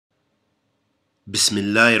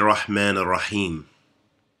Bismillahir Rahmanir Rahim.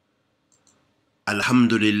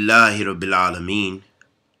 Alhamdulillahi Rabbil Alameen.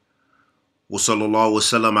 Wa sallallahu wa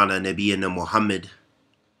sallam ala nabiyyina Muhammad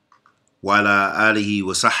wa ala alihi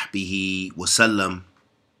wa sahbihi wa sallam.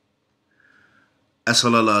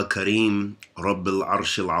 أسأل الله الكريم رب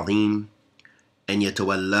العرش العظيم أن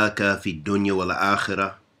يتولاك في الدنيا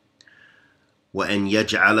والآخرة وأن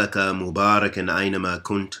يجعلك مباركا أينما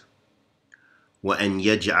كنت وأن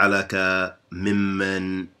يجعلك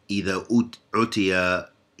ممن إذا أُتي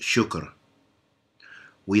شكر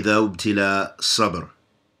وإذا ابتلى صبر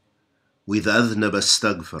وإذا أذنب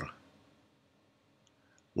استغفر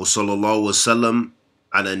وصلى الله وسلم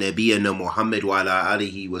على نبينا محمد وعلى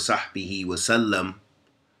آله وصحبه وسلم.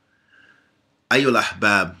 أيها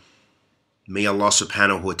الأحباب, may Allah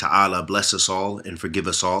subhanahu wa ta'ala bless us all and forgive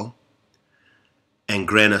us all and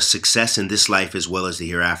grant us success in this life as well as the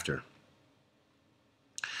hereafter.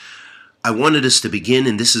 I wanted us to begin,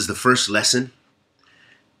 and this is the first lesson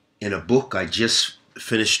in a book I just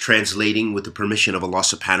finished translating with the permission of Allah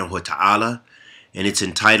subhanahu wa ta'ala, and it's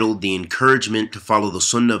entitled The Encouragement to Follow the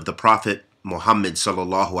Sunnah of the Prophet Muhammad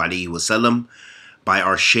sallallahu alaihi wasallam by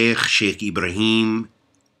our Shaykh Ibraheem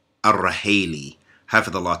Al-Rahaylee,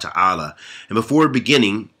 Hafidhullah ta'ala. And before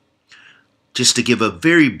beginning, just to give a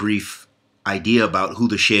very brief idea about who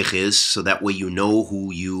the Shaykh is, so that way you know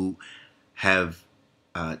who you have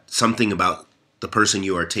something about the person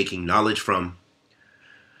you are taking knowledge from,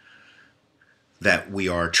 that we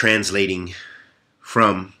are translating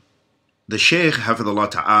from. The Shaykh,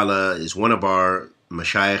 Hafidhullah ta'ala, is one of our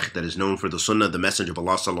mashayikh that is known for the Sunnah of the Messenger of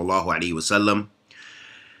Allah sallallahu alaihi wasallam.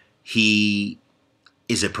 He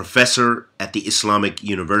is a professor at the Islamic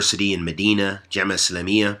University in Medina, Jama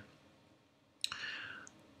Islamiyah,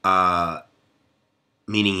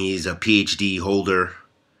 meaning he's a PhD holder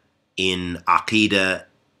in Aqidah,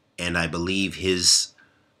 and I believe his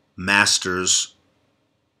master's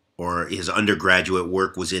or his undergraduate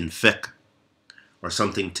work was in fiqh or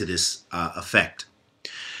something to this effect.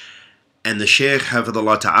 And the Shaykh,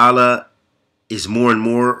 Hafidhullah ta'ala, is more and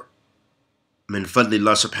more, min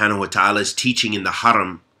fadlillah subhanahu wa ta'ala, is teaching in the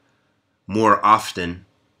haram more often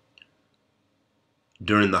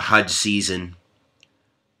during the Hajj season,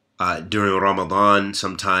 during Ramadan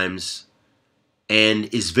sometimes,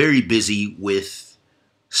 and is very busy with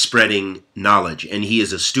spreading knowledge. And he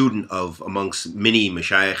is a student of amongst many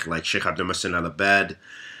mashayikh like Shaykh Abdul Muhsin Al-Abbad,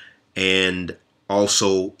 and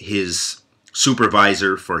also his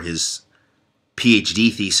supervisor for his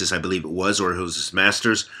PhD thesis, I believe it was, or it was his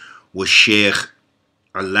master's, was Shaykh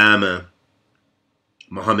Allama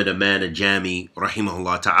Muhammad Aman Ajami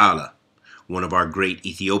rahimahullah ta'ala, one of our great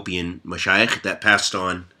Ethiopian mashayikh that passed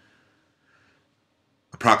on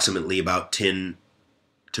approximately about 10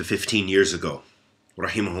 to 15 years ago,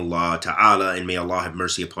 rahimahullah ta'ala, and may Allah have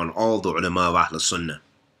mercy upon all the ulama of Ahl Sunnah.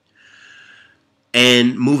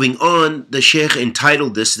 And moving on, the Shaykh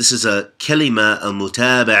entitled this is a kalima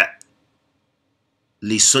al-mutaba'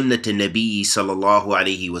 لسنة النبي صلى الله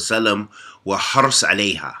عليه وسلم والحرص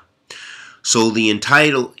عليها. So he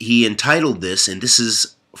entitled this, and this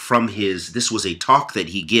is from this was a talk that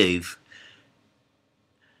he gave,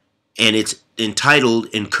 and it's entitled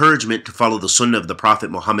Encouragement to Follow the Sunnah of the Prophet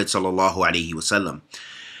Muhammad sallallahu alaihi wasallam.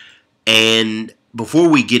 And before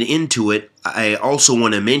we get into it, I also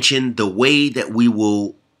want to mention the way that we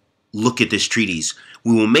will look at this treatise.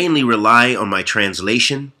 We will mainly rely on my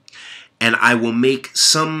translation, and I will make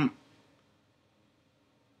some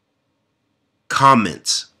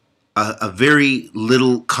comments, a very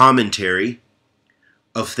little commentary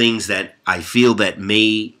of things that I feel that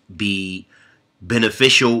may be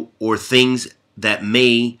beneficial, or things that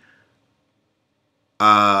may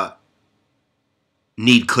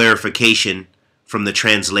need clarification from the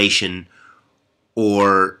translation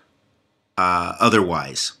or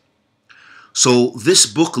otherwise. So this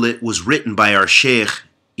booklet was written by our Shaykh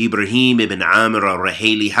Ibraheem ibn Amir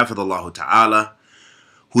Al-Rahaylee, Hafidhullah ta'ala,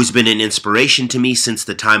 who has been an inspiration to me since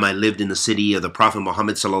the time I lived in the city of the Prophet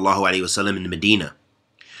Muhammad sallallahu alaihi wasallam in Medina.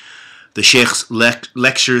 The Shaykh's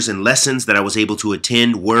lectures and lessons that I was able to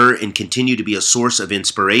attend were and continue to be a source of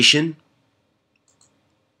inspiration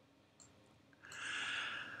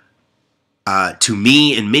to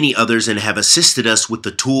me and many others, and have assisted us with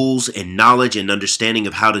the tools and knowledge and understanding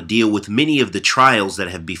of how to deal with many of the trials that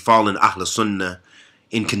have befallen Ahl Sunnah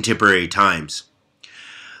in contemporary times.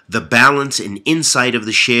 The balance and insight of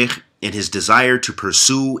the Shaykh and his desire to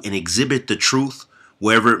pursue and exhibit the truth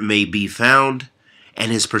wherever it may be found,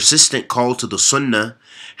 and his persistent call to the Sunnah,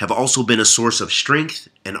 have also been a source of strength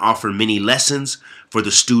and offer many lessons for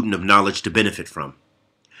the student of knowledge to benefit from.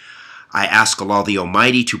 I ask Allah the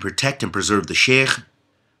Almighty to protect and preserve the Shaykh,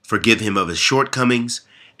 forgive him of his shortcomings,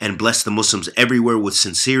 and bless the Muslims everywhere with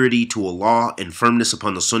sincerity to Allah and firmness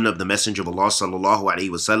upon the Sunnah of the Messenger of Allah sallallahu alaihi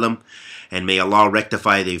wasallam, and may Allah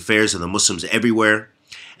rectify the affairs of the Muslims everywhere,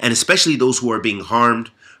 and especially those who are being harmed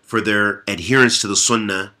for their adherence to the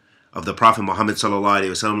Sunnah of the Prophet Muhammad sallallahu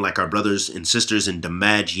alaihi wasallam, like our brothers and sisters in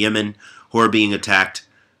Damaj, Yemen, who are being attacked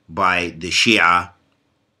by the Shia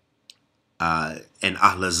and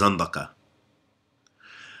Ahl Sunnah.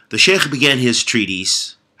 The Shaykh began his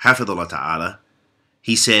treatise, Hafidhullah Ta'ala.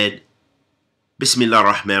 He said, Bismillah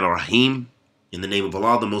ar-Rahman ar-Rahim, in the name of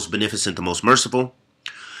Allah, the most beneficent, the most merciful.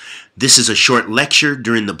 This is a short lecture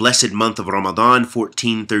during the blessed month of Ramadan,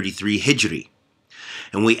 1433 Hijri.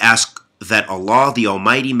 And we ask that Allah the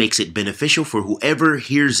Almighty makes it beneficial for whoever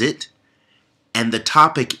hears it. And the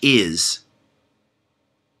topic is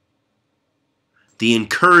the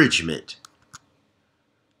encouragement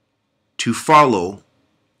to follow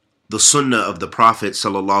the Sunnah of the Prophet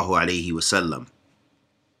sallallahu alaihi wasallam.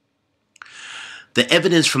 The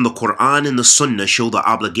evidence from the Quran and the Sunnah show the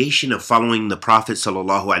obligation of following the Prophet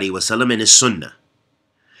sallallahu alaihi wasallam and his Sunnah,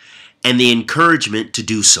 and the encouragement to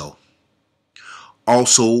do so.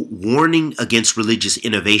 Also, warning against religious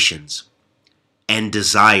innovations and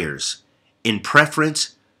desires in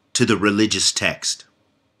preference to the religious text.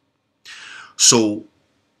 So,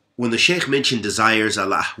 when the Shaykh mentioned desires,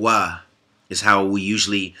 al-ahwa is how we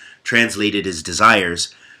usually translate it as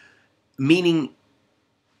desires, meaning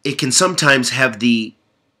it can sometimes have the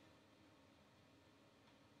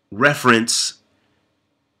reference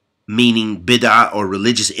meaning bida or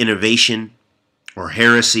religious innovation or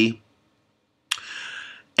heresy.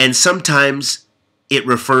 And sometimes it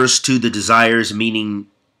refers to the desires meaning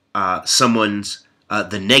someone's,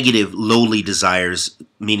 the negative lowly desires,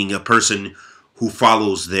 meaning a person who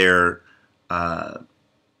follows their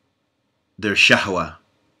shahwa,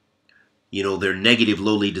 their negative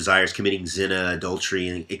lowly desires, committing zina,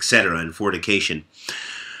 adultery, etc., and fornication.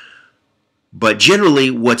 But generally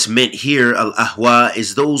what's meant here, al-ahwa,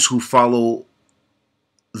 is those who follow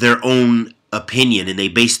their own opinion, and they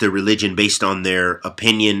base their religion based on their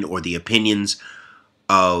opinion or the opinions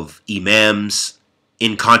of imams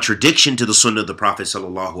in contradiction to the Sunnah of the Prophet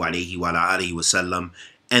sallallahu alaihi wasallam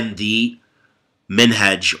and the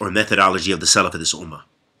minhaj or methodology of the Salaf of this ummah.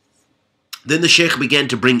 Then the Shaykh began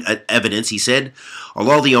to bring evidence. He said,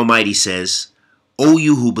 Allah the Almighty says, O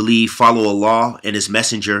you who believe, follow Allah and His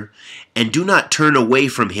Messenger, and do not turn away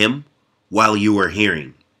from Him while you are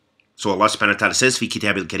hearing. So Allah subhanahu wa ta'ala says, في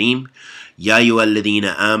كتاب الكريم, يا أيها الذين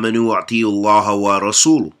آمنوا أطيعوا الله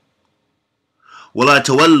ورسوله ولا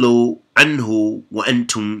تولوا عنه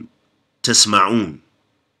وأنتم تسمعون.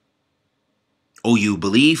 O you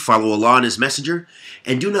believe, follow Allah and His Messenger,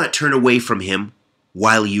 and do not turn away from Him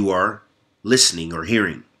while you are listening or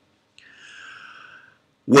hearing.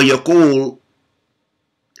 ويقول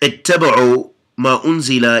اتبعوا ما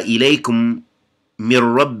أنزل إليكم من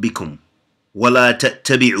ربكم ولا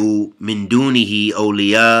تتبعوا من دونه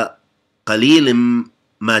أولياء قليل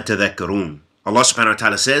ما تذكرون. Allah subhanahu wa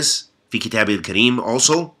ta'ala says, في كتاب الكريم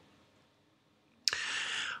also,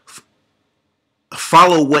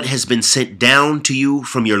 follow what has been sent down to you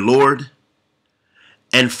from your Lord,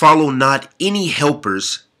 and follow not any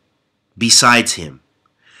helpers besides Him.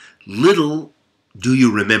 Little do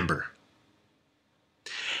you remember.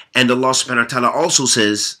 And Allah subhanahu wa ta'ala also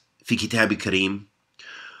says, في كتاب الكريم,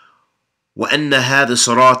 وأن هذا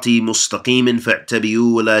صراطي مستقيم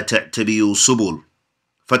فاعتبروا ولا تعتبروا سبل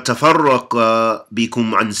فتفرق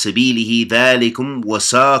بكم عن سبيله ذلكم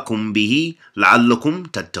وساكم به لعلكم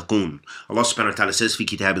تتقون. Allah subhanahu wa ta'ala says في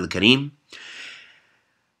كتاب الكريم,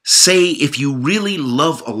 say, if you really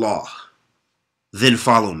love Allah, then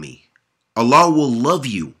follow me. Allah will love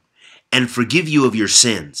you and forgive you of your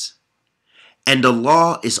sins. And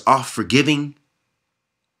Allah is oft forgiving,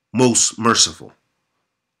 most merciful.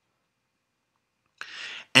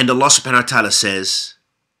 And Allah subhanahu wa ta'ala says,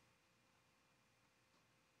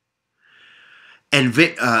 and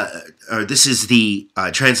this is the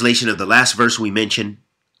translation of the last verse we mentioned.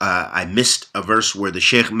 I missed a verse where the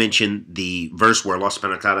Shaykh mentioned the verse where Allah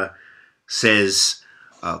subhanahu wa ta'ala says,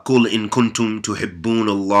 قُلْ إِن كُنْتُمْ تُحِبُّونَ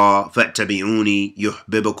اللَّهَ فَاتَّبِعُونِي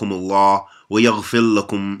يُحْبِبَكُمُ اللَّهُ وَيَغْفِرْ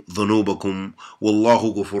لَكُمْ ذُنُوبَكُمْ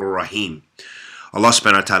وَاللَّهُ غَفُورٌ رَحِيمٌ. Allah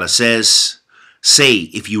subhanahu wa ta'ala says, say,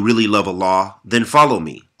 if you really love Allah, then follow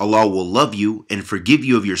me. Allah will love you and forgive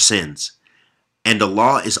you of your sins. And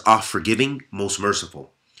Allah is oft forgiving, most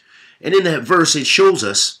merciful. And in that verse, it shows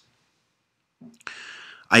us,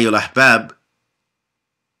 Ayyul Ahbab,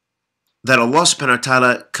 that Allah subhanahu wa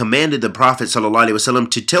ta'ala commanded the Prophet sallallahu alaihi wasallam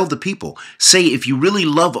to tell the people, say, if you really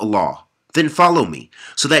love Allah, then follow me.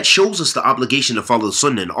 So that shows us the obligation to follow the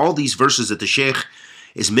Sunnah. And all these verses that the Shaykh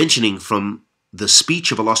is mentioning from the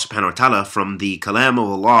speech of Allah subhanahu wa ta'ala, from the kalam of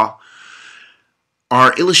Allah,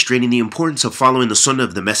 are illustrating the importance of following the Sunnah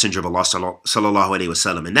of the Messenger of Allah sallallahu alaihi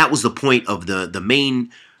wasallam. And that was the point of the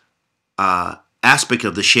main aspect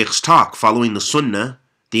of the Shaykh's talk, following the Sunnah,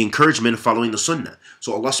 the encouragement of following the Sunnah.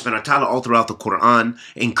 So Allah subhanahu wa ta'ala all throughout the Quran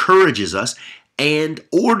encourages us and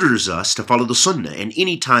orders us to follow the Sunnah. And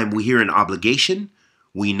anytime we hear an obligation,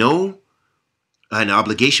 we know an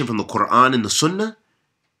obligation from the Quran and the Sunnah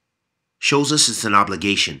shows us it's an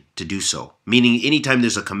obligation to do so. Meaning anytime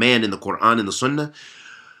there's a command in the Quran and the Sunnah,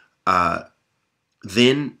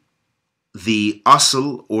 then the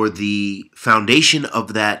asl, or the foundation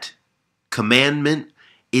of that commandment,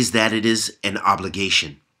 is that it is an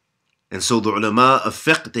obligation. And so the ulama of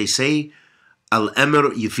fiqh, they say,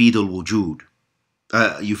 al-amr yufid al-wujud,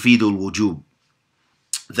 yufid al-wujub,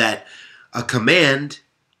 that a command,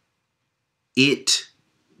 it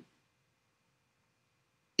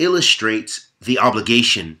illustrates the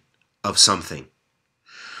obligation of something.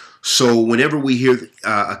 So whenever we hear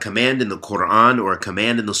a command in the Quran or a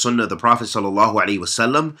command in the Sunnah of the Prophet sallallahu alaihi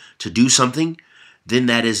wasallam to do something, then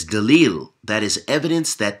that is dalil, that is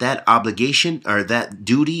evidence that that obligation or that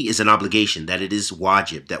duty is an obligation, that it is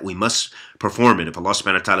wajib, that we must perform it. If Allah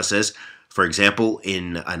subhanahu wa ta'ala says, for example,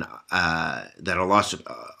 in that Allah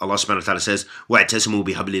subhanahu wa ta'ala says, وَاعْتَسِمُوا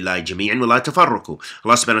بِحَبْلِ اللَّهِ جَمِيعًا وَلَا تَفَرَّقُوا.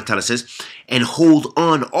 Allah subhanahu wa ta'ala says, and hold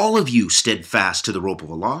on, all of you, steadfast to the rope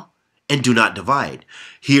of Allah, and do not divide.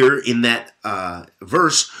 Here in that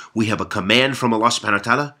verse, we have a command from Allah subhanahu wa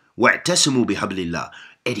ta'ala, وَاعْتَسِمُوا بِحَبْلِ اللَّهِ.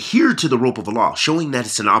 Adhere to the rope of Allah, showing that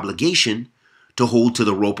it's an obligation to hold to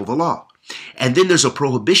the rope of Allah. And then there's a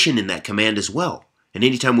prohibition in that command as well. And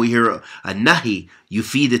anytime we hear a nahi,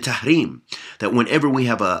 yufid tahrim, that whenever we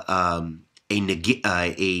have a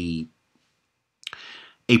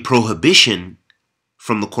prohibition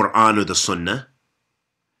from the Quran or the Sunnah,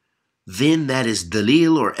 then that is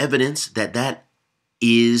dalil, or evidence that that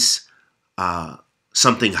is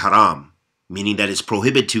something haram, meaning that it's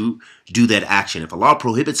prohibited to do that action. If Allah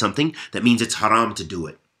prohibits something, that means it's haram to do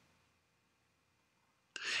it.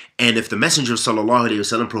 And if the Messenger sallallahu alaihi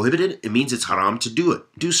wasallam prohibited it, it means it's haram to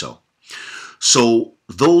do so. So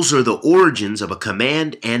those are the origins of a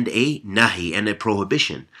command and a nahi, and a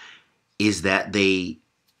prohibition, is that they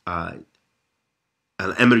al-amr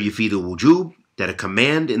yufid al-wujub, that a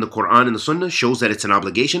command in the Quran and the Sunnah shows that it's an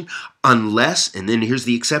obligation, unless, and then here's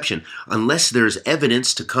the exception, unless there's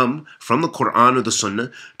evidence to come from the Quran or the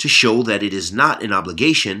Sunnah to show that it is not an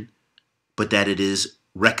obligation, but that it is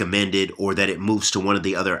recommended, or that it moves to one of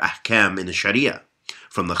the other ahkam in the Sharia,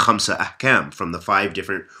 from the khamsa ahkam, from the 5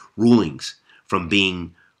 different rulings, from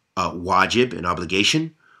being wajib, an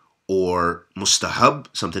obligation, or mustahab,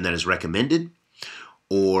 something that is recommended,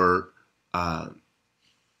 or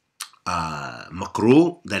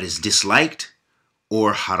makruh, that is disliked,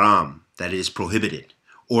 or haram, that is prohibited,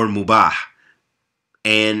 or mubah.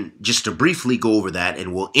 And just to briefly go over that,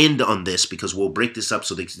 and we'll end on this because we'll break this up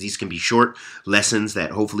so that these can be short lessons that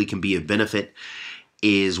hopefully can be of benefit,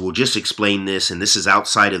 is we'll just explain this, and this is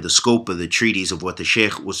outside of the scope of the treatise of what the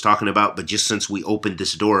Shaykh was talking about, but just since we opened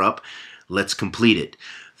this door up, let's complete it.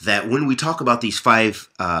 That when we talk about these 5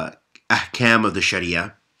 ahkam of the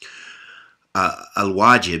Sharia,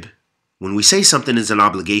 al-wajib, when we say something is an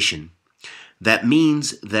obligation, that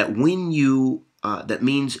means that when you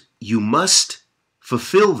must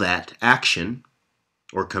fulfill that action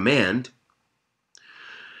or command,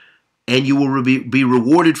 and you will be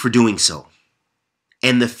rewarded for doing so.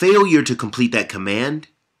 And the failure to complete that command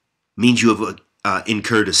means you have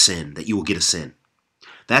incurred a sin, that you will get a sin.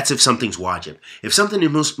 That's if something's wajib. If something is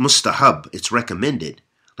mustahab, it's recommended.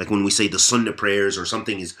 Like when we say the sunnah prayers, or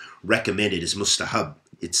something is recommended, is mustahab.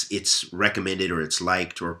 It's recommended, or it's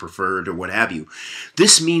liked, or preferred, or what have you.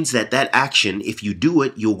 This means that that action, if you do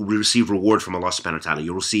it, you'll receive reward from Allah subhanahu wa ta'ala.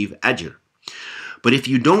 You'll receive ajr. But if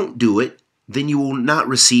you don't do it, then you will not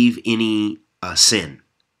receive any sin.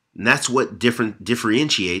 And that's what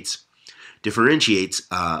differentiates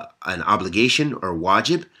an obligation or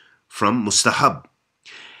wajib from mustahab.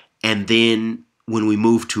 And then when we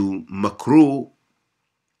move to makruh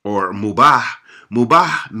or mubah,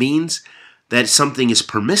 mubah means that something is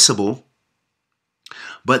permissible,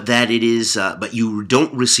 but that it is, but you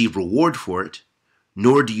don't receive reward for it,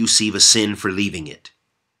 nor do you receive a sin for leaving it.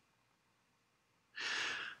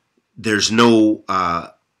 There's no,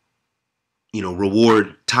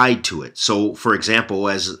 reward tied to it. So, for example,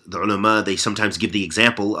 as the ulama, they sometimes give the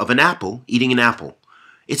example of an apple, eating an apple.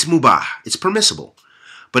 It's mubah. It's permissible.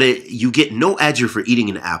 But you get no ajr for eating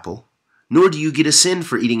an apple, nor do you get a sin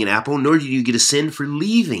for eating an apple, nor do you get a sin for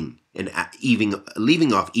leaving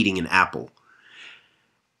off eating an apple.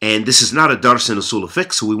 And this is not a dars in usul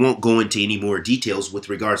al-fiqh, so we won't go into any more details with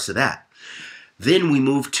regards to that. Then we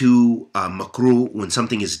move to makruh, when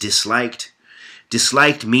something is disliked.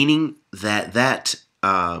 Disliked meaning that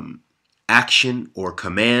action or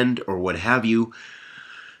command or what have you,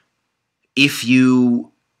 if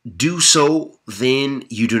you do so, then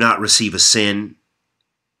you do not receive a sin,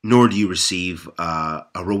 nor do you receive a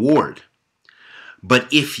reward.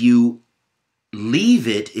 But if you leave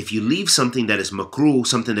it, if you leave something that is makruh,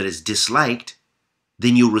 something that is disliked,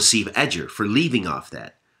 then you'll receive ajr for leaving off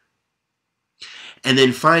that. And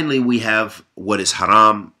then finally we have what is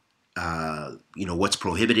haram, what's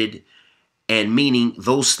prohibited, and meaning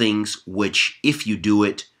those things which if you do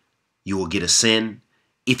it, you will get a sin.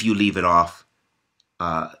 If you leave off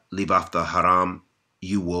the haram,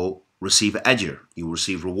 you will receive ajr, you will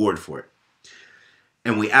receive reward for it.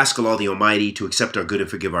 And we ask Allah the Almighty to accept our good and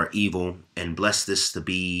forgive our evil, and bless this to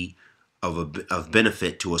be of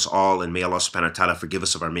benefit to us all, and may Allah subhanahu wa ta'ala forgive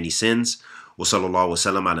us of our many sins. Wa sallallahu wa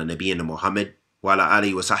sallam ala nabiyyina Muhammad wa ala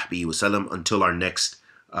alihi wa sahbihi wa sallam, until our next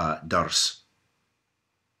dars.